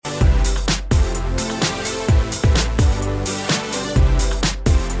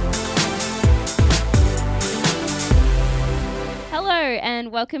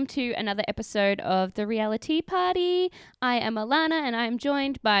and welcome to another episode of The Reality Party. I am Alana, and I am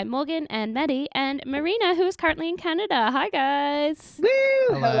joined by Morgan and Maddie and Marina, who is currently in Canada. Hi, guys. Woo!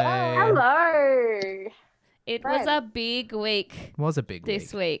 Hello. Hello. It was a big week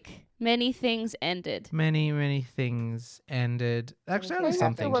this week. Many things ended. Many things ended. Actually, only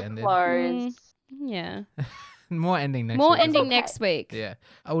some things ended. Yeah. More ending next More week. ending next week. Yeah.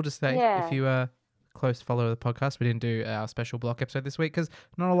 I will just say, if you are close follower of the podcast, we didn't do our special block episode this week because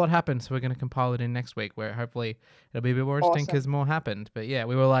not a lot happened. So we're going to compile it in next week where hopefully it'll be a bit more interesting because more happened. But yeah,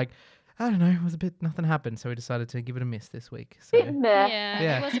 we were like, I don't know, it was nothing happened. So we decided to give it a miss this week. So,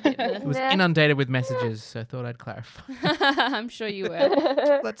 yeah, it was a bit it was inundated with messages. So I thought I'd clarify. I'm sure you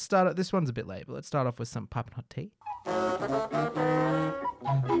were. Let's start. This one's a bit late, but let's start off with some piping hot tea.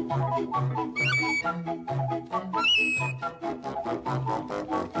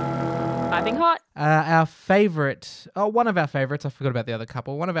 Piping hot. Our favourite, one of our favourites, I forgot about the other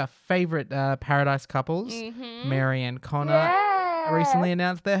couple, one of our favourite Paradise couples, Mary and Connor, recently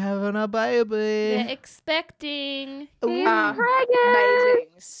announced they're having a baby. They're expecting. Amazing.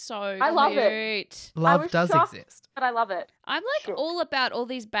 So I love it. Love does exist. But I love it. I'm like all about all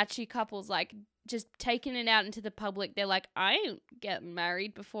these batchy couples, like just taking it out into the public. They're like, I ain't getting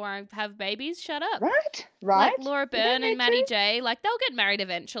married before I have babies. Shut up. Right. Like Laura Byrne and Maddie J, like they'll get married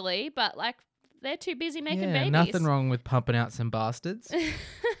eventually, but like they're too busy making babies. Nothing wrong with pumping out some bastards.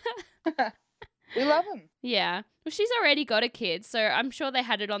 We love them. Yeah. Well, she's already got a kid, so I'm sure they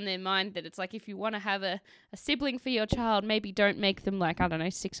had it on their mind that it's like if you want to have a sibling for your child, maybe don't make them like, I don't know,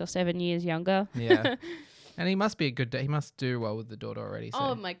 6 or 7 years younger. Yeah. And he must be a good he must do well with the daughter already. So.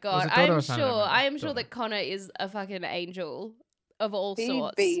 Oh my God. I am sure that Connor is a fucking angel of all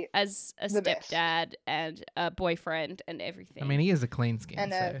sorts as a stepdad and a boyfriend and everything. I mean, he is a clean skin.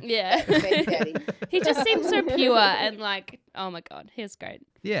 And yeah. He just seems so pure and like, oh my God, he's great.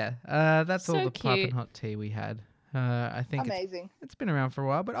 Yeah. That's So all the cute. piping hot tea we had. I think amazing. It's been around for a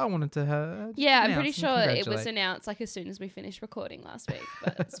while, but I wanted to I'm pretty sure it was announced like as soon as we finished recording last week,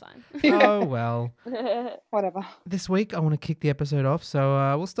 but it's fine. Oh, well. Whatever. This week, I want to kick the episode off,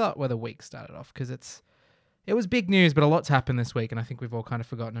 so we'll start where the week started off, because it was big news, but a lot's happened this week, and I think we've all kind of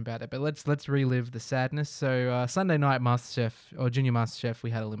forgotten about it, but let's relive the sadness. So Sunday night MasterChef, or Junior MasterChef,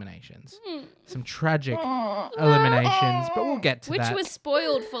 we had eliminations. Some tragic eliminations, but we'll get to that. Which was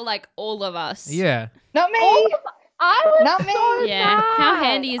spoiled for like all of us. Yeah. Not me. I was Not me. so Yeah. sad. How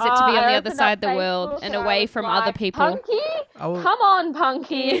handy is it to be on the I other opened side of up the world Facebook and I away was from like, other people? Punky? was- Come on,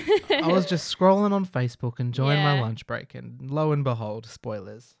 Punky. I was just scrolling on Facebook, enjoying my Yeah. lunch break, and lo and behold,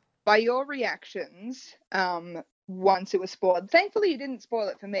 spoilers. By your reactions, once it was spoiled, thankfully you didn't spoil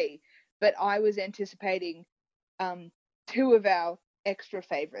it for me, but I was anticipating 2 of our extra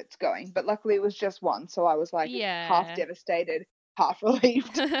favorites going, but luckily it was just one, so I was like half devastated, half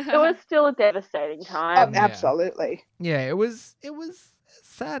relieved. It was still a devastating time. Yeah. Absolutely. Yeah, it was a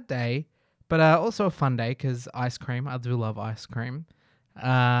sad day, but also a fun day because ice cream. I do love ice cream.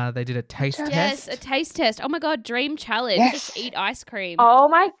 They did a taste test. Yes, a taste test. Oh my God, dream challenge. Yes. Just eat ice cream. Oh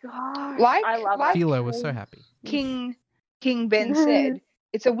my God. I love it. Philo was so happy. King Ben said,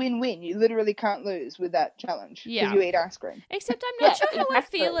 it's a win-win. You literally can't lose with that challenge because Yeah. you eat ice cream. Except I'm not sure how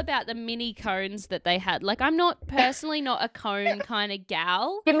exactly. I feel about the mini cones that they had. Like I'm not a cone kind of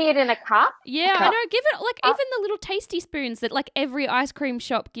gal. Give me it in a cup. Yeah, I cup. know. Give it like even the little tasty spoons that like every ice cream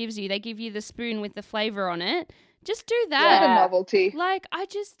shop gives you. They give you the spoon with the flavor on it. Just do It's that. a Yeah. novelty. Like I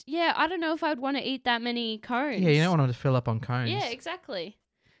don't know if I'd want to eat that many cones. Yeah, you don't want them to fill up on cones. Yeah, exactly.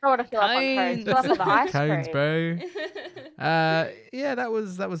 I want to fill up on cones. Fill up on the ice Cones, cream. bro. Yeah, that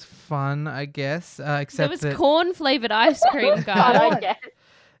was fun, I guess. There Except was that corn flavored ice cream, I guys. don't get it.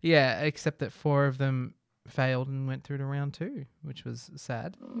 yeah, except that 4 of them failed and went through to round 2, which was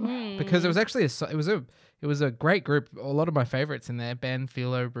sad because it was actually it was a great group. A lot of my favorites in there: Ben,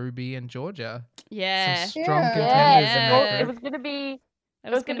 Philo, Ruby, and Georgia. Yeah, Some strong Yeah. contenders Yeah. in Well, that it group. was going to be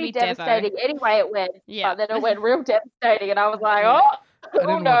that was going to be devastating. Devo. Anyway, it went. Yeah. But then it went real devastating, and I was like, I oh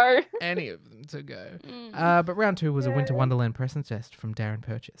didn't no. want any of them to go. Mm. But round 2 was a Winter Wonderland present test from Darren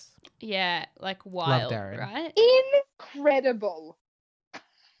Purchase. Yeah, like wild, Darren. right? Incredible.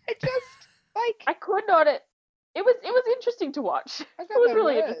 I just, like, I could not. It was interesting to watch. I It was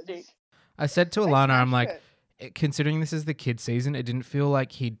really words. interesting. I said to They Alana, I'm smashed like, it. considering this is the kid season, it didn't feel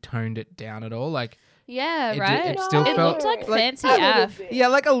like he'd toned it down at all. Like, Yeah, It did- right. it still it felt looked like like- fancy A little AF. bit. yeah,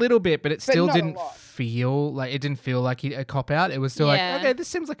 like a little bit, but it still not a didn't lot. feel like, it didn't feel like a cop out. It was still Yeah. like, okay, this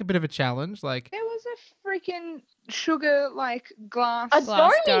seems like a bit of a challenge. Like, There was a freaking sugar, like, glass A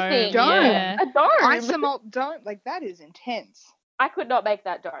Glass dome dome, thing. yeah. A dome. isomalt dome. Like, that is intense. I could not make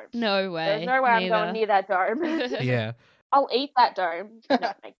that dome. No way. There's no way I'm neither. going near that dome. yeah. I'll eat that dome.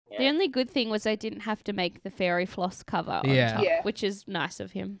 Not making The it. only good thing was they didn't have to make the fairy floss cover on Yeah. top, Yeah. which is nice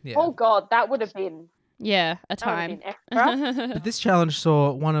of him. Yeah. Oh god, that would have been Yeah, a that would have time. been extra. But this challenge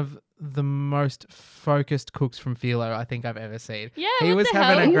saw one of the most focused cooks from Philo I think I've ever seen. Yeah, He what was the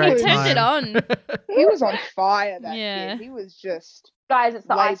having hell? a great He turned it time. on. He was on fire, that Yeah. kid. He was just Guys, it's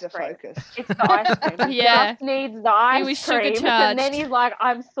the ice laser cream. focused. It's the ice cream. He Yeah. just needs the ice was cream. sugar And then charged. he's like,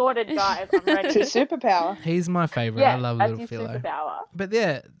 I'm sorted, guys. I'm It's a ready. superpower. He's my favourite. Yeah, I love that's little your Philo. superpower. But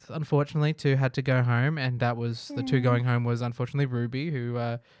yeah, unfortunately, two had to go home, and that was the two going home was unfortunately Ruby, who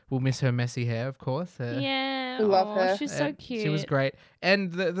will miss her messy hair, of course. Yeah. We love aw, her. She's so cute. She was great,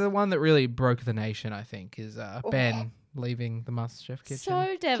 and the one that really broke the nation, I think, is Oh. Ben leaving the MasterChef kitchen.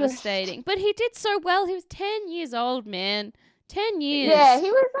 So devastating. But he did so well. He was 10 years old, man. 10 years. Yeah, he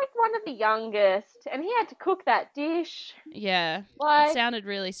was like one of the youngest, and he had to cook that dish. Yeah. It Like, sounded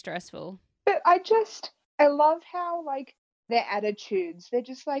really stressful. But I love how, like, their attitudes, they're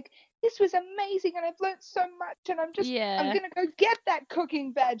just like, this was amazing and I've learned so much and I'm Yeah. going to go get that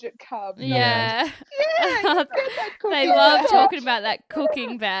cooking badge at Cub. Yeah. Yeah, go get that cooking They love badge. talking about that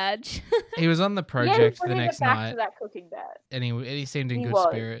cooking badge. He was on the yeah, project he's the bringing it next back night, to that cooking bed. and he seemed in He good was.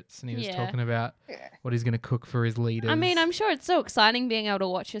 spirits, and he was Yeah. talking about Yeah. what he's going to cook for his leaders. I mean, I'm sure it's so exciting being able to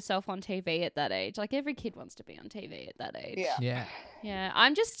watch yourself on TV at that age. Like, every kid wants to be on TV at that age. Yeah. Yeah. Yeah,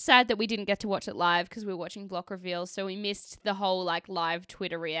 I'm just sad that we didn't get to watch it live because we were watching block reveals, so we missed the whole like live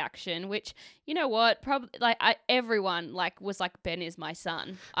Twitter reaction. Which, you know what, probably like everyone like was like, Ben is my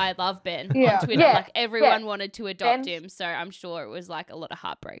son. I love Ben Yeah. on Twitter. Yeah, Like everyone yeah. wanted to adopt Ben's- him, so I'm sure it was like a lot of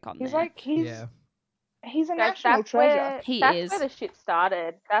heartbreak on He's there. like, he's Yeah. a Guys, national treasure. He that's is. where the shit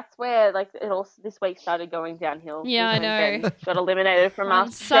started. That's where like it all this week started going downhill. Yeah, I when know. Ben got eliminated from on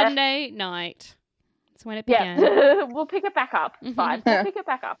us. Sunday night. That's when it began. Yeah, we'll pick it back up. It's fine. Yeah. We'll pick it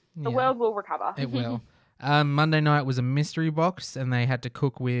back up. The Yeah. world will recover. It will. Monday night was a mystery box, and they had to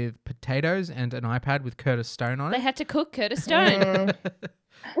cook with potatoes and an iPad with Curtis Stone on They it. had to cook Curtis Stone.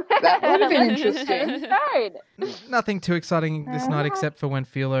 That would have been interesting. Right. Nothing too exciting this night except for when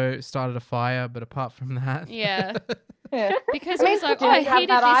Philo started a fire, but apart from that. Yeah. Yeah. Because I he mean, was like, did I it have heated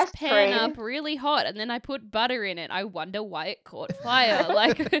that this ice pan cream? up really hot and then I put butter in it. I wonder why it caught fire.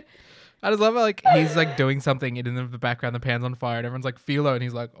 Like, I just love how like he's like doing something, and in the background the pan's on fire, and everyone's like Philo, and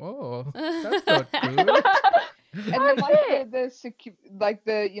he's like, oh, that's not good. And then like shit. like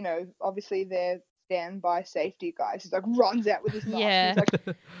the obviously their standby safety guys. He's like runs out with his knife. Yeah. He's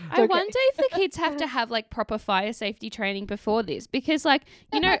like, I okay. wonder if the kids have to have like proper fire safety training before this because like,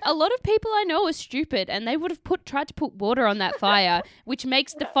 you know, a lot of people I know are stupid and they would have tried to put water on that fire, which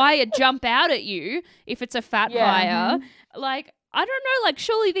makes the fire jump out at you if it's a fat Yeah. fire. Like, I don't know, like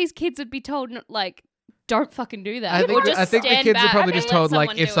surely these kids would be told like don't fucking do that. I or just think the stand kids are back probably and just let told like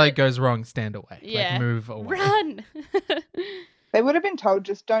someone if do something it. goes wrong, stand away. Yeah. Like move away. Run. They would have been told,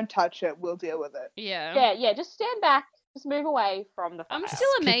 just don't touch it. We'll deal with it. Yeah. Yeah, just stand back. Just move away from the fire. I'm still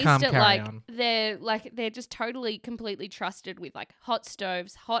Keep amazed calm, at carry like on. they're just totally completely trusted with like hot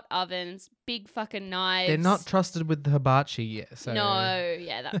stoves, hot ovens, big fucking knives. They're not trusted with the hibachi yet. So No,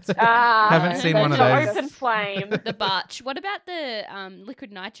 yeah, that's Haven't seen one of the those. Open flame. the batch. What about the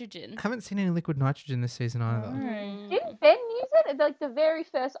liquid nitrogen? haven't seen any liquid nitrogen this season either. Didn't Ben use it? Like the very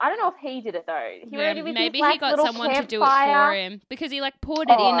first. I don't know if he did it though. He Yeah, read it with maybe his, he like, got little someone to do it campfire. for him because he like poured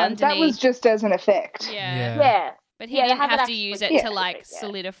it in Oh, underneath. that was just as an effect. yeah. Yeah. Yeah. But he Yeah, they didn't haven't have to actually- use it Yeah. to like Yeah.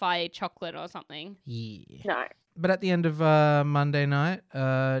 solidify chocolate or something. Yeah. No. But at the end of Monday night,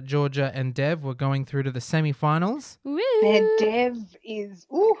 Georgia and Dev were going through to the semi-finals. Woo! And Dev is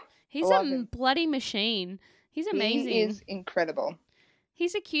He's love a him. bloody machine. He's amazing. He is incredible.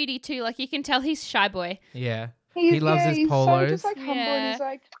 He's a cutie too. Like you can tell he's shy boy. Yeah. He loves his he's polos. So just like humble. Yeah. And he's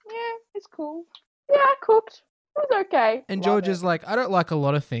like, yeah, it's cool. Yeah, I cooked. It was okay. And Love Georgia's like, I don't like a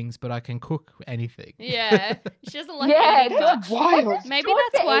lot of things, but I can cook anything. Yeah. She doesn't like Yeah, eating that's much. Wild. Maybe Georgia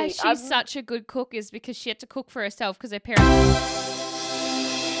that's why ate. she's such a good cook is because she had to cook for herself because her parents.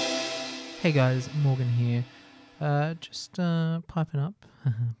 Hey guys, Morgan here. Just piping up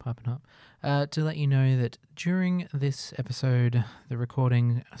to let you know that during this episode, the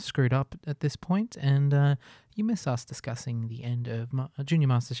recording screwed up at this point, and you miss us discussing the end of Junior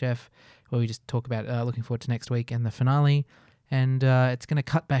MasterChef, where we just talk about looking forward to next week and the finale. And it's going to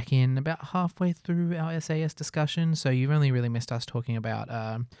cut back in about halfway through our SAS discussion, so you've only really missed us talking about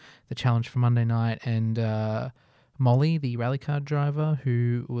the challenge for Monday night and Molly, the rally car driver,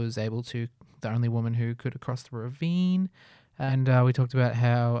 who was able to, the only woman who could cross the ravine. And we talked about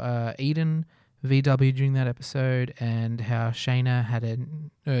how Eden VW during that episode and how Shayna had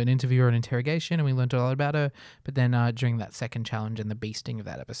an interview or an interrogation, and we learned a lot about her. But then during that second challenge and the beasting of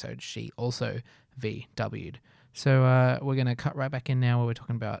that episode, she also VW'd. So we're going to cut right back in now where we're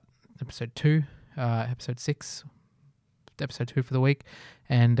talking about episode 2, episode 6, episode 2 for the week.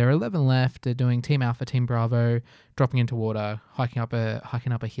 And there are 11 left. They're doing Team Alpha, Team Bravo, dropping into water, hiking up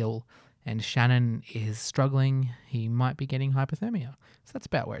a hill. And Shannon is struggling. He might be getting hypothermia. So that's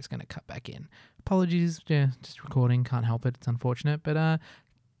about where it's going to cut back in. Apologies, just recording. Can't help it. It's unfortunate. But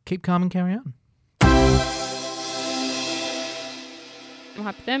keep calm and carry on.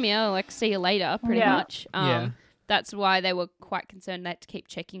 Hypothermia, like see you later, pretty Yeah. much. Yeah. That's why they were quite concerned they had to keep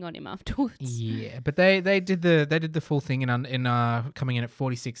checking on him afterwards. Yeah, but they did the full thing in coming in at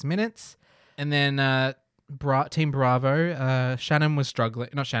 46 minutes, and then Team Bravo, Jackson was struggling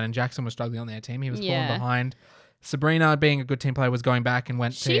on their team. He was falling Yeah. behind. Sabrina, being a good team player, was going back and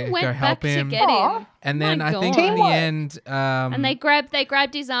went She to went go help back him. to get him. And then My I think God. in the end, And they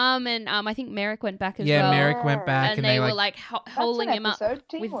grabbed his arm, and I think Merrick went back as yeah, well. Merrick went back, and they were like holding him up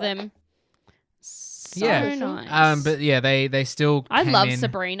with them. So Yeah. nice. but yeah, they still. I came love in.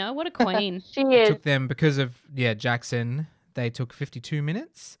 Sabrina. What a queen. She It is. took them because of Jackson. They took 52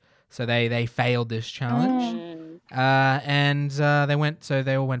 minutes, so they failed this challenge. And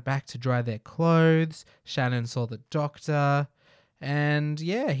they all went back to dry their clothes. Shannon saw the doctor, and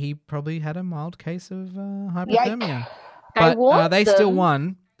yeah, he probably had a mild case of hypothermia. They warned But they still them.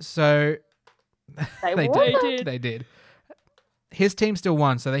 won, so They they warned did. them. They did. His team still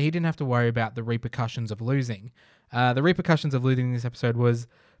won, so that he didn't have to worry about the repercussions of losing. The repercussions of losing this episode was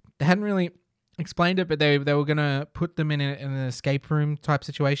they hadn't really explained it, but they were gonna put them in an escape room type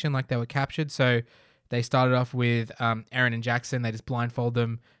situation, like they were captured. So they started off with Aaron and Jackson. They just blindfold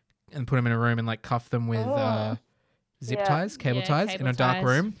them and put them in a room and like cuff them with zip Yeah. ties, cable Yeah, ties cable in a dark ties.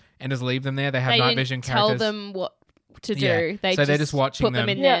 room, and just leave them there. They have They night didn't vision tell characters. them what to do. Yeah. They So they're just watching put them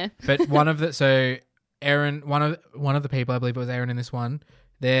in Yeah. there. But one of the Aaron, one of the people, I believe it was Aaron in this one,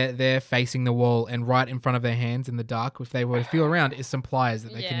 they're facing the wall, and right in front of their hands in the dark, if they were to feel around, is some pliers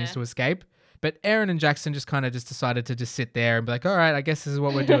that they can use Yeah. to escape. But Aaron and Jackson just kind of decided to just sit there and be like, all right, I guess this is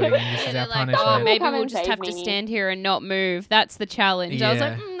what we're doing. This is They're our like, punishment. oh, maybe Come we'll and just save have to me. stand here and not move. That's the challenge. I was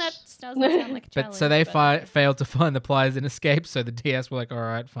like, Yeah. that doesn't sound like a challenge. But so they failed to find the pliers and escape. So the DS were like, all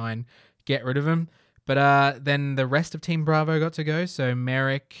right, fine, get rid of them. But then the rest of Team Bravo got to go. So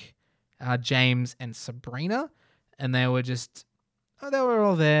Merrick, James, and Sabrina. And they were they were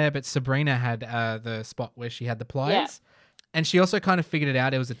all there. But Sabrina had the spot where she had the pliers. Yeah. And she also kind of figured it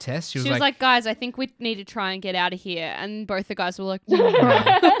out. It was a test. She was like, guys, I think we need to try and get out of here. And both the guys were like, no.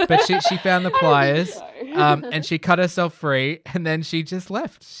 But she found the pliers. So. And she cut herself free. And then she just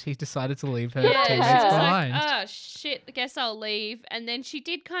left. She decided to leave her yeah, she teammates was behind. like, oh shit, I guess I'll leave. And then she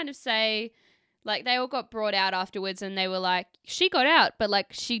did kind of say, like, they all got brought out afterwards, and they were like, she got out, but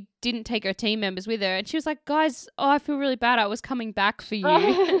like she didn't take her team members with her. And she was like, guys, I feel really bad. I was coming back for you.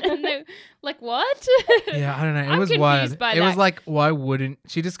 And they like, what? Yeah, I don't know. It I'm was confused wild. by It was that. like, why wouldn't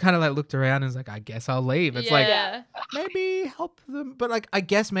she just kind of like looked around and was like, I guess I'll leave. It's like Yeah. maybe help them, but like I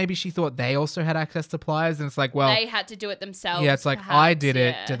guess maybe she thought they also had access to pliers, and it's like, well, they had to do it themselves. yeah, it's like I perhaps, did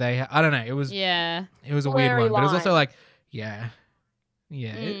it. yeah. Do they? I don't know. It was Yeah. it was a weird Blurry one, but it was also line. like, yeah.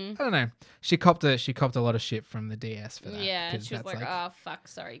 Mm. I don't know. She copped a lot of shit from the DS for that. Yeah. 'cause She was that's like, oh, fuck,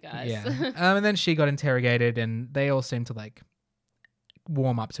 sorry, guys. yeah. And then she got interrogated, and they all seemed to like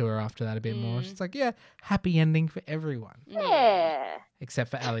warm up to her after that a bit more. Mm. It's like, yeah, happy ending for everyone Yeah.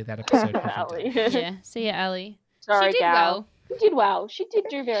 except for Ali that episode. Ali. Yeah. See ya, Ali. Sorry, she did gal. well. She did well. She did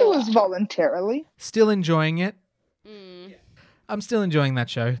do very It well. was voluntarily. Still enjoying it. Mm. I'm still enjoying that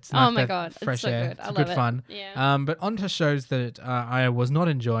show. It's Oh nice, my that god, fresh it's so air. good. It's I good love fun. it. Yeah. But onto shows that I was not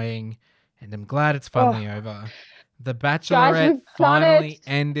enjoying, and I'm glad it's finally over. The Bachelorette we've done finally it.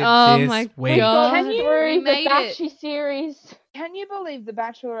 ended Oh this my week. God. Can you through We the made it. Batchy series? Can you believe The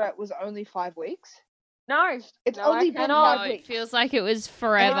Bachelorette was only 5 weeks? No. It's No, I only been cannot. No, 5 it weeks. feels like it was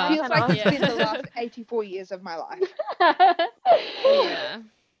forever. It feels like it's yeah. been the last 84 years of my life. yeah.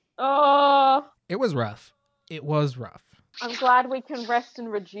 Oh, It was rough. It was rough. I'm glad we can rest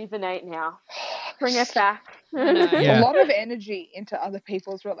and rejuvenate now. Bring us back. I know. Yeah. A lot of energy into other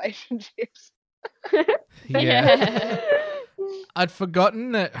people's relationships. Yeah. I'd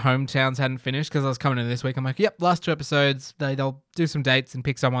forgotten that Hometowns hadn't finished because I was coming in this week. I'm like, yep, last 2 episodes. They'll do some dates and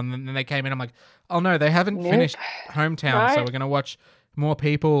pick someone. And then they came in. I'm like, oh no, they haven't Nope. finished Hometown. So Right. we're going to watch more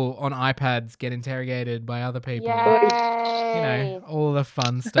people on iPads get interrogated by other people. Yay. You know, all the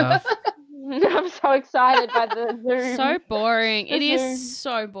fun stuff. I'm so excited by the Zoom. So boring. It The Zoom. is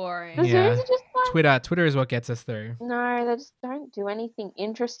so boring. The Yeah. Zooms are just like, Twitter is what gets us through. no, they just don't do anything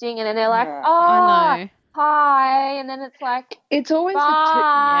interesting. And then they're like, Yeah. oh, I know. hi. And then it's like, It's always the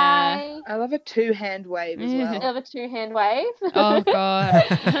bye. I love a 2-hand wave as well. Another 2-hand wave. Oh god.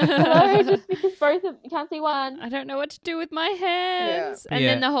 Hello, just because both of you can't see one. I don't know what to do with my hands. And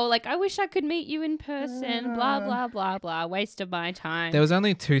Yeah. then the whole like, I wish I could meet you in person. Blah blah blah blah. Waste of my time. There was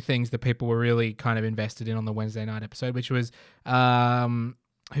only 2 things that people were really kind of invested in on the Wednesday night episode, which was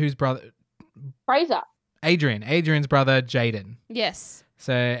whose brother? Fraser. Adrian's brother, Jaden. Yes.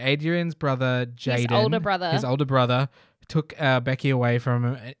 So Adrian's brother, Jaden, His older brother. took Becky away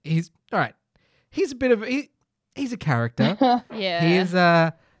from him. He's all right. He's a bit of he's a character. Yeah. He is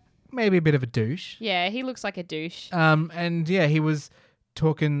maybe a bit of a douche. Yeah, he looks like a douche. And yeah, he was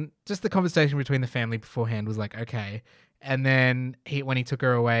talking. Just the conversation between the family beforehand was like okay. And then when he took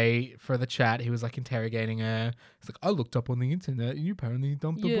her away for the chat, he was like interrogating her. He's like, I looked up on the internet, and you apparently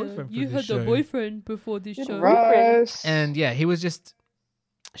dumped a boyfriend for this show. boyfriend before this show. Gross. And yeah, he was just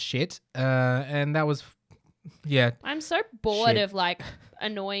shit. And that was, yeah. I'm so bored Shit. of like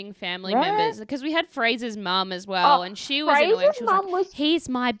annoying family Right? members because we had Fraser's mum as well, Oh, and she was annoying. Fraser's She was like, mum was he's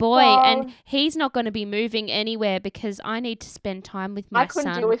my boy, so- and he's not going to be moving anywhere because I need to spend time with my I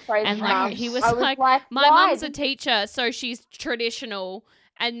couldn't son. deal with Fraser's And like mum. he was I like, my why? mum's a teacher, so she's traditional.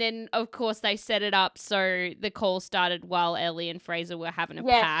 And then, of course, they set it up so the call started while Ellie and Fraser were having a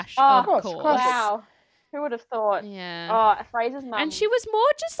Yes. pash. Oh, Of course, course. Wow. Who would have thought? Yeah. Oh, Fraser's mum. And she was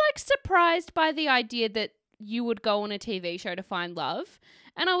more just like surprised by the idea that you would go on a TV show to find love.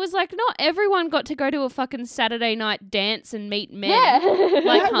 And I was like, not everyone got to go to a fucking Saturday night dance and meet men. Yeah.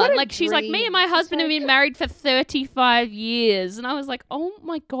 Like, What hun, a like she's like, me and my dream. husband have So been married for 35 years. And I was like, oh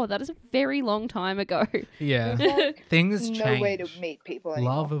my God, that is a very long time ago. Yeah. There's, like, Things no change. way to meet people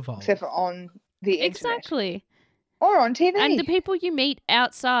anymore. Love evolves. Except for on the internet. Exactly. Or on TV. And the people you meet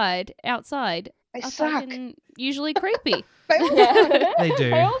outside they are suck. fucking usually creepy. They all Yeah. They do.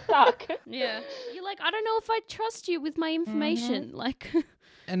 They all suck. Yeah. You're like, I don't know if I trust you with my information. Like,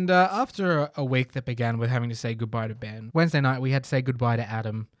 And after a week that began with having to say goodbye to Ben, Wednesday night we had to say goodbye to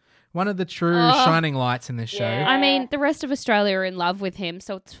Adam. One of the true Oh. shining lights in this show. Yeah. I mean, the rest of Australia are in love with him,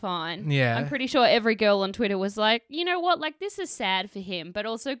 so it's fine. Yeah. I'm pretty sure every girl on Twitter was like, you know what, like this is sad for him, but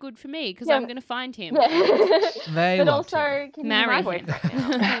also good for me because Yeah. I'm going to find him. Yeah. They but loved also, him. can you Marry my him.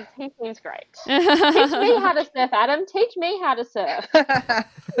 boyfriend now? He seems great. Teach me how to surf, Adam. Teach me how to surf.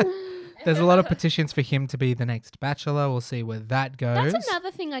 There's a lot of petitions for him to be the next Bachelor. We'll see where that goes. That's another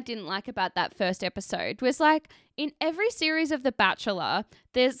thing I didn't like about that first episode was like in every series of The Bachelor,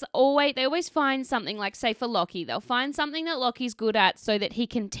 they always find something like, say for Lockie, they'll find something that Lockie's good at so that he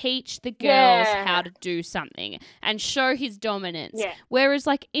can teach the girls Yeah. how to do something and show his dominance. Yeah. Whereas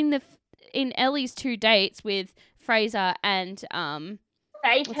like in Ellie's 2 dates with Fraser and Say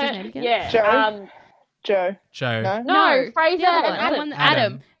What's his name again? Yeah. Joe? Joe. Joe. No? No, Fraser the other and one, the Adam. one-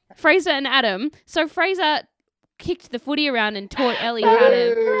 Adam. Fraser and Adam. So Fraser kicked the footy around and taught Ellie how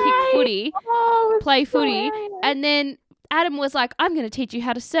to kick footy, Oh, it's play so footy, hilarious. and then Adam was like, I'm going to teach you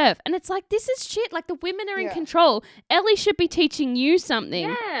how to surf. And it's like, this is shit. Like, the women are in Yeah. control. Ellie should be teaching you something.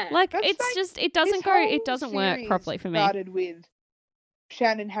 Yeah. Like, That's it's like just, it This doesn't go, whole it doesn't work series properly for me. Started with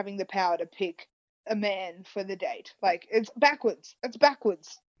Shannon having the power to pick a man for the date. Like, it's backwards. It's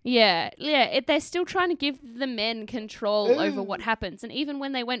backwards. Yeah. They're still trying to give the men control over what Ooh. happens. And even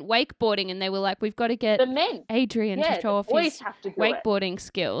when they went wakeboarding and they were like, we've got to get the men. Adrian Yeah, to show off the boys his have to do it. wakeboarding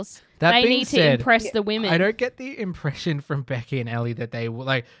skills. That They being need to said, impress Yeah, the women. I don't get the impression from Becky and Ellie that they were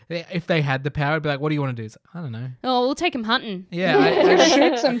like, if they had the power, it'd be like, what do you want to do? It's like, I don't know. Oh, we'll take him hunting. Yeah, I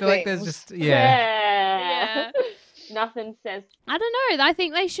Shoot some feel like there's things. just, yeah. Yeah. Nothing says. I don't know. I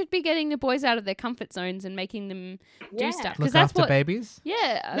think they should be getting the boys out of their comfort zones and making them do Yeah. stuff. Look Because that's after what. babies.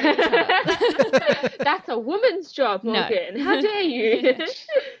 Yeah. That's a woman's job, No. Morgan. How dare you?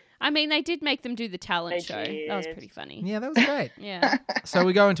 I mean, they did make them do the talent They show. That was did. pretty funny. Yeah, that was great. Yeah. So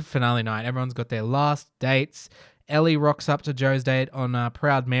we go into finale night. Everyone's got their last dates. Ellie rocks up to Joe's date on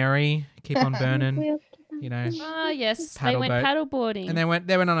Proud Mary. Keep on burning, you know. Ah, yes. Paddle they went boat. paddle boarding. And they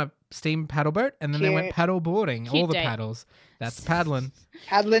went on a steam paddle boat, and then they went Cute. paddle boarding. Cute All the date. paddles. That's paddling.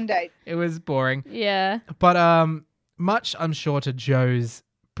 Paddling date. It was boring, yeah. but much I'm sure to Joe's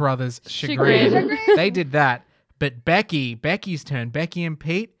brother's Chagrin. chagrin, they did that. But Becky's turn. Becky and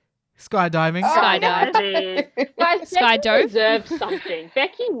Pete skydiving. Oh, Skydived. Guys, Skydove. Becky deserved something.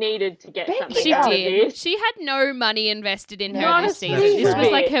 Becky needed to get Becky something She out of did. this. She had no money invested in her Not this a season. single This was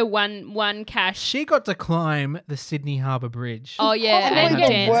bit. like her one cash. She got to climb the Sydney Harbour Bridge. Oh yeah, And and then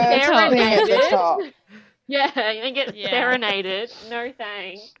dance get at the top. Thing at the top. Yeah, and get Yeah. serenaded. No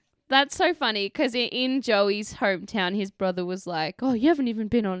thanks. That's so funny because in Joey's hometown, his brother was like, "Oh, you haven't even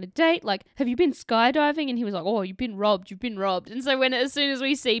been on a date. Like, have you been skydiving?" And he was like, "Oh, you've been robbed. You've been robbed." And so as soon as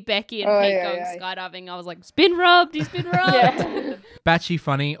we see Becky and Pete going skydiving, I was like, "He's been robbed. He's been robbed." Yeah. Batchy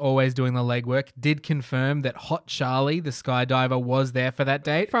Funny, always doing the legwork, did confirm that Hot Charlie, the skydiver, was there for that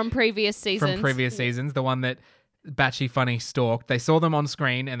date. From previous seasons. From previous seasons, the one that Batchy Funny stalked. They saw them on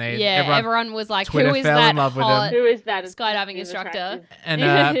screen and everyone was like, Twitter "Who is fell in that love with hot them. Who is that skydiving instructor?" And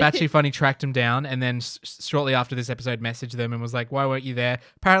Batchy Funny tracked him down, and then shortly after this episode messaged them and was like, "Why weren't you there?"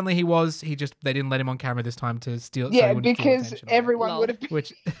 Apparently he was. They didn't let him on camera this time to steal. Yeah, so he wouldn't steal because attention. everyone would have been.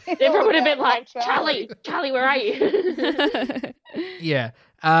 Which Everyone would have been like, Charlie, where are you? yeah.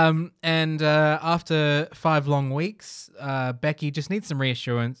 And after 5 long weeks, Becky just needs some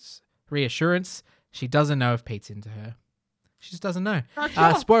reassurance. She doesn't know if Pete's into her. She just doesn't know.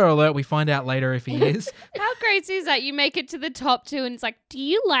 Spoiler alert, we find out later if he is. How crazy is that? You make it to the top 2 and it's like, "Do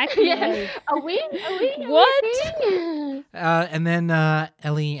you like me?" Yeah. Are we? What? And then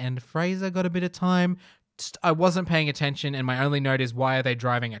Ellie and Fraser got a bit of time. I wasn't paying attention, and my only note is, why are they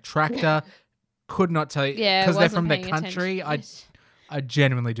driving a tractor? Could not tell you. Yeah, because they're from the paying country. attention. I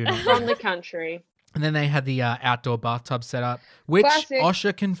genuinely do not know. From the country. And then they had the outdoor bathtub set up, which Classic.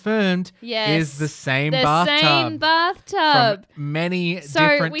 Osha confirmed is the same the bathtub. same bathtub. From many So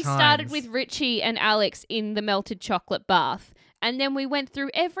different we times. started with Richie and Alex in the melted chocolate bath. And then we went through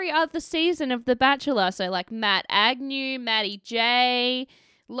every other season of The Bachelor. So like Matt Agnew, Matty J,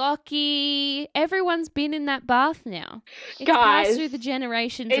 Lockie. Everyone's been in that bath now. It's Guys, passed through the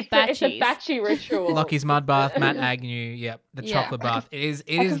generations of It's Batchies. a batchy ritual. Lockie's mud bath, Matt Agnew, yep, the Yeah. chocolate bath. It is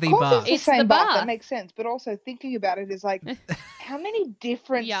Of the course bath. It's It's the same the bath. bath. That makes sense. But also thinking about it is like, how many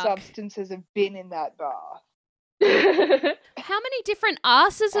different Yuck. substances have been in that bath? How many different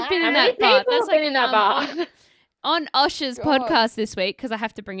asses have been How in many that bath? people have been in that bath? On Osha's God. podcast this week, because I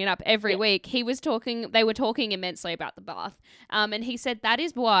have to bring it up every Yeah. week, they were talking immensely about the bath. And he said, that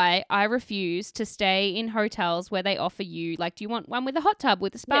is why I refuse to stay in hotels where they offer you, like, do you want one with a hot tub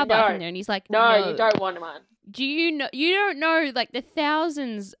with a spa Yeah, bath no. in there? And he's like, No, you don't want one. Do you know? You don't know, like, the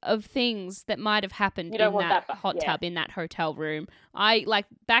thousands of things that might have happened You don't in want that that hot yeah. tub in that hotel room. I like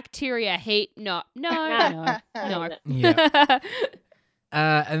bacteria, heat. No. No. Yeah.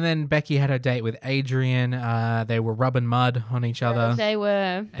 And then Becky had her date with Adrian. They were rubbing mud on each other. They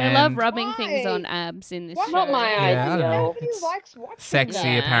were. They And- love rubbing things Why? on abs in this Why? show. Not my Yeah, I don't ideal. know. Nobody It's likes watching Sexy,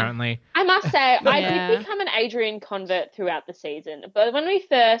 Yeah. apparently. I must say, I Yeah. did become an Adrian convert throughout the season. But when we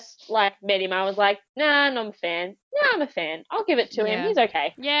first met him, I was like, nah, I'm a fan. Nah, I'm a fan. I'll give it to Yeah. him. He's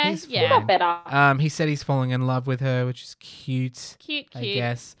okay. Yeah, He's He yeah. got better. He said he's falling in love with her, which is cute, Cute. I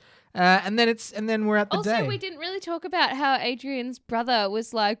guess. And then we're at the Also, day. we didn't really talk about how Adrian's brother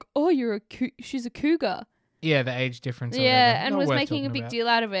was like, "Oh, she's a cougar." Yeah, the age difference. or Yeah, whatever. and Not was worth making a talking big about. deal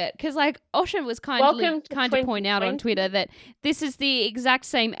out of it because, like, Osha was kind Welcome to to point out on 2020. Twitter that this is the exact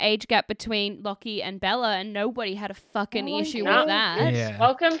same age gap between Lockie and Bella, and nobody had a fucking Oh my issue God. with that. Yeah.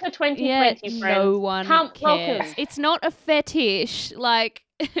 Welcome to 2020, Yeah, friends. no one Come, cares. welcome. It's not a fetish. Like,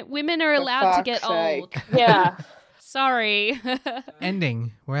 women are For allowed to fuck's get sake. old. Yeah. Sorry.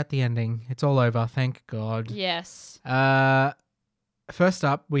 Ending. We're at the ending. It's all over. Thank God. Yes. First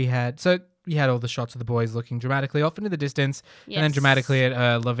up, we had all the shots of the boys looking dramatically off into the distance, and then Yes. dramatically at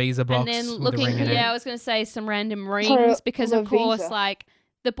a Lavisa box And then with looking, a ring in it. yeah, I was going to say some random rings because, of course, Lavisa. like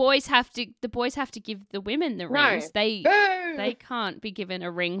the boys have to give the women the No. rings. They Boo! can't be given a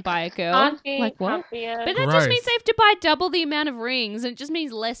ring by a girl. Can't be, Like what? can't be a- But that Gross. just means they have to buy double the amount of rings, and it just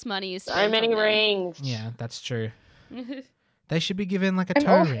means less money is spent. so many on them. rings. Yeah, that's true. They should be given like a And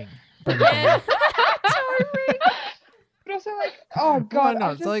toe al- ring. by the Yeah. way. But also, like, oh Why god,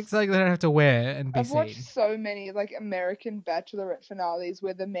 not? It's like something they don't have to wear and be I've seen. watched so many like American Bachelorette finales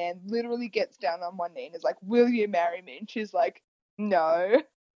where the man literally gets down on one knee and is like, "Will you marry me?" And she's like, "No."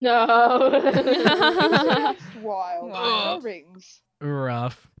 No. It's just wild. Wow. No rings.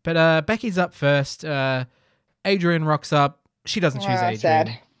 Rough. But Becky's up first. Adrian rocks up. She doesn't choose Adrian.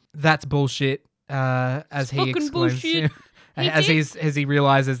 Sad. That's bullshit. As he Fucking exclaims, bullshit. He as did- as he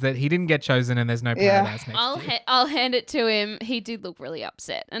realizes that he didn't get chosen and there's no Yeah. paradise next I'll year. I'll hand it to him. He did look really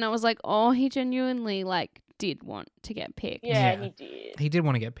upset, and I was like, oh, he genuinely like did want to get picked. Yeah, Yeah. he did. He did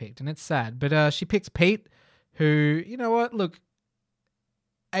want to get picked, and it's sad. But she picks Pete, who, you know what? Look,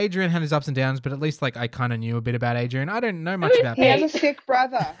 Adrian had his ups and downs, but at least like I kind of knew a bit about Adrian. I don't know much Who is about He has Pete. a sick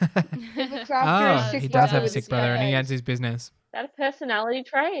brother. He looks after his Oh, sick he brother does have a with sick his brother, and he nose. has his business. Is that a personality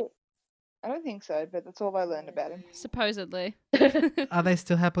trait? I don't think so, but that's all I learned about him. Supposedly. Are they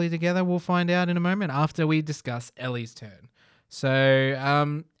still happily together? We'll find out in a moment after we discuss Ellie's turn.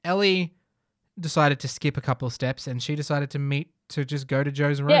 So, Ellie decided to skip a couple of steps, and she decided to meet to just go to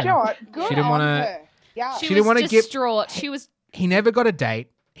Joe's room. Yeah. You know what? Good She didn't on wanna- her. Yeah. She, She was didn't wanna give- distraught. She was He never got a date.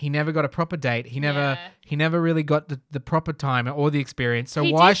 He never got a proper date. He never really got the proper time or the experience. So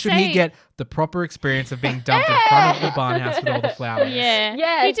He why did should he say- get the proper experience of being dumped in front of the barn house with all the flowers? Yeah.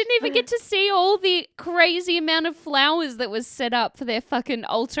 Yes. He didn't even get to see all the crazy amount of flowers that was set up for their fucking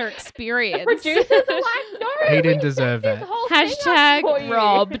altar experience. Producers are like, no. He we didn't can deserve set this that. whole thing up for Hashtag you."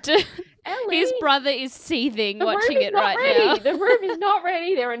 robbed. Ellie, His brother is seething the watching room is it not right ready. now. The room is not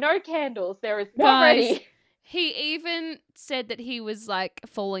ready. There are no candles. There is not Guys, ready. He even said that he was like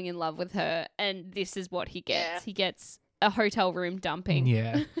falling in love with her, and this is what he gets. Yeah. He gets a hotel room dumping.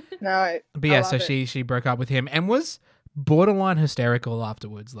 Yeah. No. But yeah, I so love it. she broke up with him and was borderline hysterical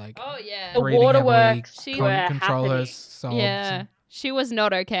afterwards. Like Oh yeah. The breathing heavily, waterworks She- were control her happening. sobs. Yeah. and- She was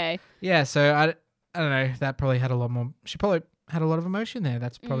not okay. Yeah, so I don't know. That probably had a lot more. She probably had a lot of emotion there.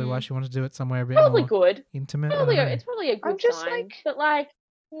 That's probably why she wanted to do it somewhere a bit Probably more good. intimate. I Probably, don't know. it's probably a good I'm just sign. like- But like,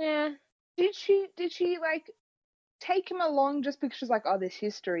 nah. Did she like take him along just because she's like, oh, there's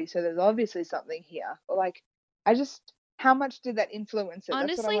history, so there's obviously something here? Or like, how much did that influence it? That's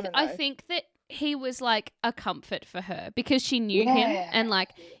Honestly, what I I, think that he was like a comfort for her because she knew him Yeah. and like,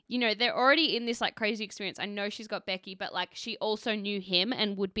 you know, they're already in this like crazy experience. I know she's got Becky, but like she also knew him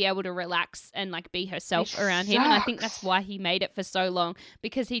and would be able to relax and like be herself Which around him. And I think that's sucks. why he made it for so long,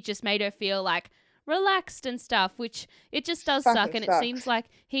 because he just made her feel like relaxed and stuff, which it just does Fucking suck. And it sucks. seems like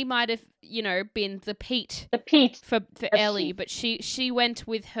he might have, you know, been the Pete The Pete. for Ellie, Pete. but she went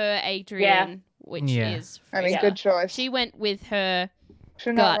with her Adrian, which Yeah. is I mean, Yeah. good choice. she went with her,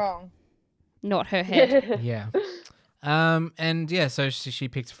 She's not gut. wrong. not her head. Yeah. And yeah, so she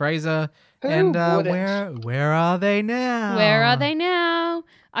picked Fraser. Who and wouldn't? where are they now? Where are they now?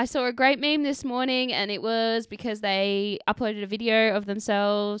 I saw a great meme this morning, and it was because they uploaded a video of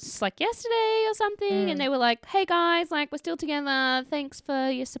themselves like yesterday or something, and they were like, "Hey guys, like we're still together. Thanks for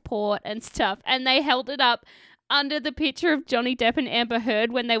your support and stuff." And they held it up under the picture of Johnny Depp and Amber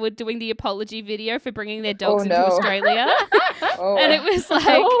Heard when they were doing the apology video for bringing their dogs Oh, into no. Australia. Oh, And it was like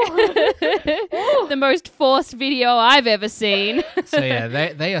Oh. the most forced video I've ever seen. So yeah,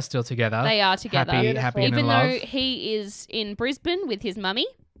 they are still together. They are together. Happy, Beautiful. happy and Even in though love. he is in Brisbane with his mummy,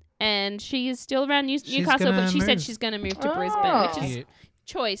 and she is still around She's Newcastle, gonna but she said move. she's going to move to Oh. Brisbane, which is Cute.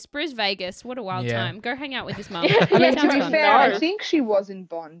 choice. Bris Vegas, what a wild Yeah. time. Go hang out with his mum. Yeah, I mean, to Sounds be fun. fair, No. I think she was in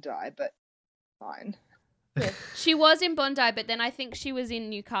Bondi, but fine. She was in Bondi, but then I think she was in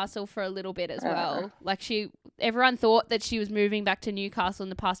Newcastle for a little bit as well. Like everyone thought that she was moving back to Newcastle in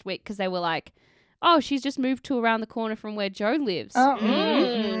the past week because they were like, "Oh, she's just moved to around the corner from where Joe lives." Oh,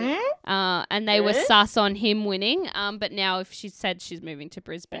 And they were Good. sus on him winning. But now if she said she's moving to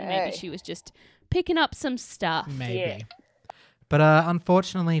Brisbane, maybe Hey. she was just picking up some stuff. Maybe. Yeah. But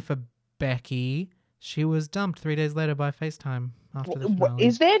unfortunately for Becky, she was dumped 3 days later by FaceTime after the finale.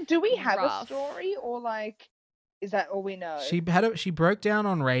 Is there? Do we have Rough. a story, or like, is that all we know? She broke down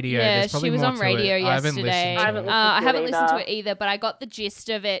on radio. Yeah, There's probably she was more on to radio it. I haven't yesterday. listened to I haven't it. I haven't listened to either. it either, but I got the gist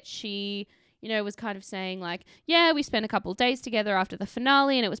of it. She, you know, was kind of saying like, yeah, we spent a couple of days together after the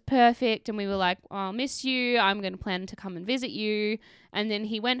finale and it was perfect. And we were like, oh, I'll miss you. I'm going to plan to come and visit you. And then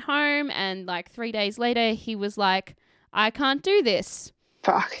he went home and like 3 days later, he was like, I can't do this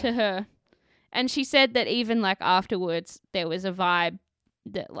Fuck. to her. And she said that even like afterwards, there was a vibe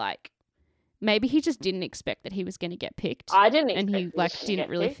that like maybe he just didn't expect that he was going to get picked. I didn't And he expect like this to didn't get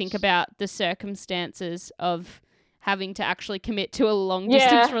really picked. think about the circumstances of having to actually commit to a long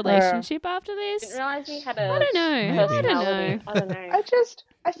distance Yeah. relationship after Didn't this. realize he had a I don't know. Maybe. I don't know. personality. I don't know.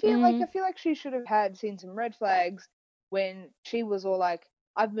 I feel Mm. like she should have seen some red flags when she was all like,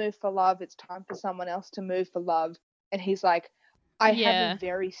 I've moved for love, it's time for someone else to move for love. And he's like, I Yeah. have a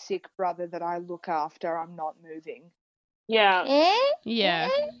very sick brother that I look after, I'm not moving. Yeah. Yeah.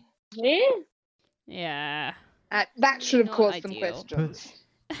 Yeah. Yeah. That should have Not caused some ideal. questions.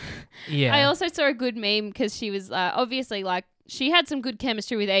 Yeah. I also saw a good meme because she was obviously like she had some good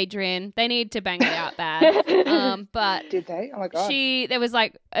chemistry with Adrian. They needed to bang it out bad. But Did they? Oh my god. there was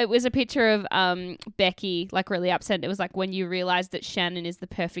like it was a picture of Becky like really upset. It was like when you realize that Shannon is the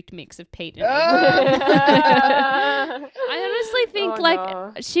perfect mix of Pete and Adrian. I honestly think Oh, like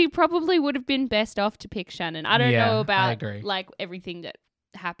no. she probably would have been best off to pick Shannon. I don't Yeah, know I about agree. like everything that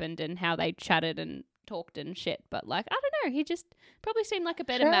happened and how they chatted and talked and shit, but like I don't know, he just probably seemed like a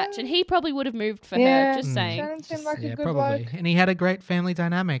better match, and he probably would have moved for Yeah. her. Just Mm. saying. Shannon seemed like a yeah, good probably. bloke. And he had a great family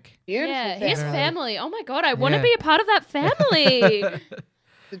dynamic. Beautiful. Yeah, his family. family. Oh my god, I want to Yeah. be a part of that family.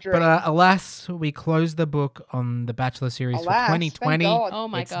 The dream. But alas, we closed the book on the Bachelor series Alas, for thank 2020. God. Oh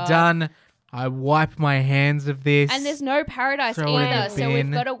my it's god. done. I wipe my hands of this. And there's no paradise Throw it in either, the so we've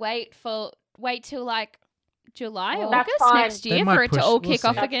bin. got to wait till like July, Oh. August That's fine. next They year might for it to push- all we'll kick see.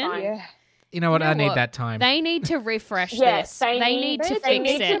 off That's again. fine. Yeah. You know what? You know I need what? that time. They need to refresh Yes, this. they They need need to to They fix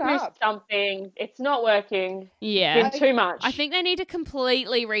need it. to do up. something. It's not working. Yeah. It's too much. I think they need to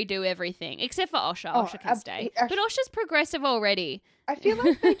completely redo everything, except for Osha. Oh, Osha can stay. actually- But Osha's progressive already. I feel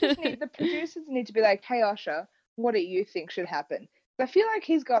like they just need the producers need to be like, hey Osha, what do you think should happen? I feel like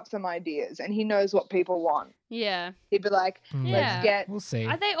he's got some ideas and he knows what people want. Yeah. He'd be like, Mm, Yeah. get We'll see.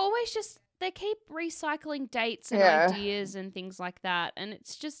 They always just they keep recycling dates and Yeah. ideas and things like that, and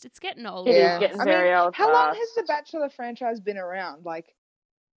it's getting old. It is Yeah. getting I very mean, old. how long fast. has the Bachelor franchise been around? Like,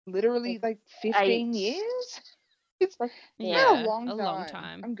 literally, like 15 8. years? It's been Yeah, a long time. a long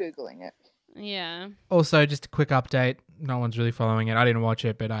time. I'm Googling it. Yeah. Also, just a quick update. No one's really following it. I didn't watch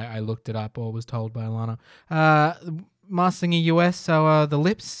it, but I looked it up or was told by Alana. Masked Singer US, so the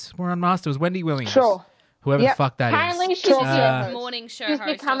lips were unmasked. It was Wendy Williams. Sure. Whoever Yep. the fuck that is. Apparently, she's, Sure. Morning show she's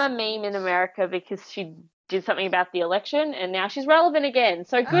host. become a meme in America because she did something about the election, and now she's relevant again.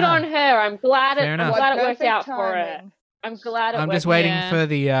 So good Ah. on her. I'm glad Fair enough. it worked Perfect out for her. timing. I'm glad it I'm worked. just waiting Yeah. for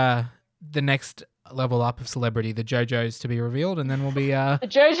the next level up of celebrity, the JoJo's, to be revealed, and then we'll be The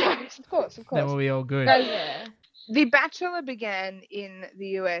JoJo's. Of course. then we'll be all good. No, Yeah. The Bachelor began in the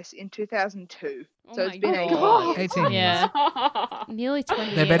US in 200002. Oh So my it's been God. 18 God. years. 18 years. Yeah. Nearly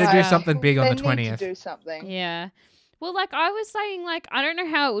 20 They years. better do Yeah. something big on They the need 20th. to do something. Yeah. Well, like I was saying, like I don't know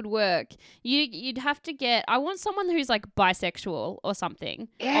how it would work. You'd have to get. I want someone who's like bisexual or something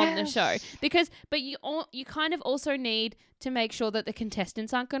on the show Yes. but you kind of also need to make sure that the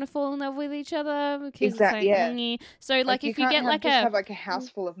contestants aren't going to fall in love with each other because Exact- it's like, yeah. "Nyeh." So like if you can't get have, like just a have like a house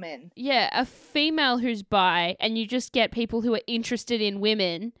full of men. yeah a female who's bi and you just get people who are interested in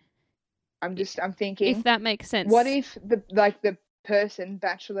women, I'm thinking, if that makes sense. what if the person,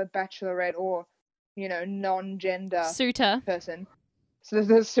 bachelor, bachelorette, or non-gender suitor? person, so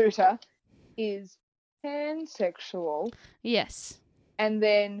the suitor is pansexual, Yes. and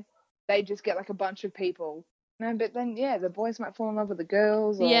then they just get like a bunch of people. No, but then the boys might fall in love with the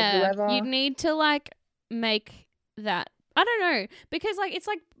girls or Yeah, whoever. you'd need to like make that. I don't know because like it's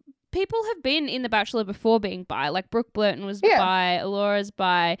like people have been in The Bachelor before being bi. Like Brooke Blurton was Yeah. bi, Alora's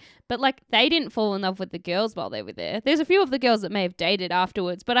bi, but like they didn't fall in love with the girls while they were there. There's a few of the girls that may have dated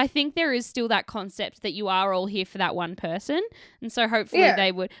afterwards, but I think there is still that concept that you are all here for that one person, and so hopefully Yeah.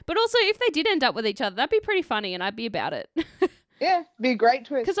 they would. But also, if they did end up with each other, that'd be pretty funny, and I'd be about it. Yeah, be a great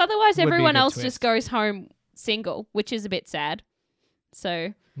twist. Because otherwise, Would be a everyone good else twist. just goes home single, which is a bit sad.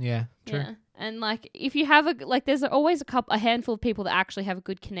 So. Yeah, true. Yeah. And like if you have there's always a handful of people that actually have a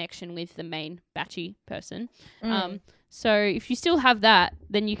good connection with the main batchy person. So if you still have that,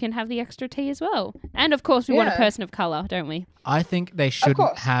 then you can have the extra tea as well. And of course we want a Yeah. person of colour, don't we? I think they shouldn't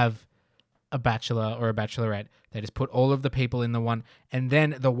course. have a bachelor or a bachelorette. They just put all of the people in the one, and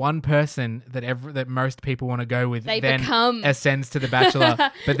then the one person that most people want to go with They then become ascends to the bachelor.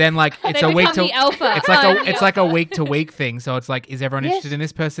 But then like it's they a week become to the alpha. it's like I'm the it's like a alpha. week to week thing. So it's like, is everyone Yes. interested in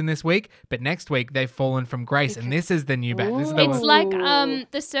this person this week? But next week they've fallen from grace, and this is the new batch. This is the It's one. like Ooh.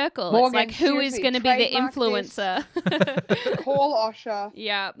 the circle. Morgan, it's like who is seriously, going to be the trademark this. influencer. Call Osha.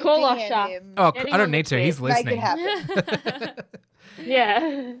 yeah. Call DM Osha. him, Oh, Getting I don't on the need to. tweet. He's make it listening. happen.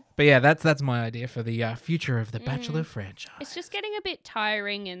 Yeah. But yeah, that's my idea for the future of the Bachelor franchise. It's just getting a bit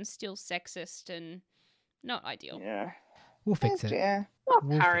tiring and still sexist and not ideal. Yeah. We'll fix it. Yeah. Not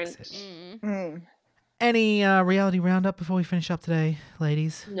We'll current. fix it. Mm. Any reality roundup before we finish up today,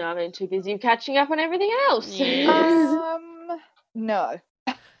 ladies? No, I've been too busy catching up on everything else. Yeah. No.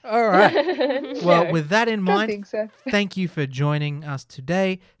 All right. Well, with that in Don't mind, think so. thank you for joining us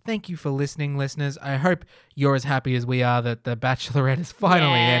today. Thank you for listening, listeners. I hope you're as happy as we are that The Bachelorette has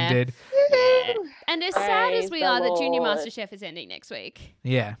finally Yeah. ended. And as sad as Praise we the are that Junior Lord. MasterChef is ending next week.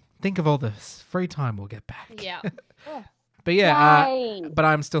 Yeah. Think of all the free time we'll get back. Yeah. But yeah, Yay. but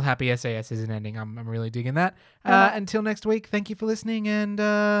I'm still happy SAS isn't ending. I'm really digging that. Until next week, thank you for listening, and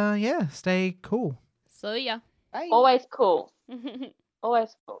yeah, stay cool. So yeah. Bye. Always cool.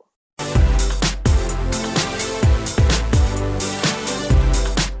 Always cool.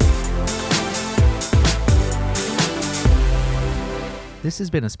 This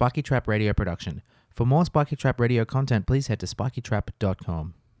has been a Spiky Trap Radio production. For more Spiky Trap Radio content, please head to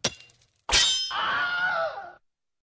spikytrap.com.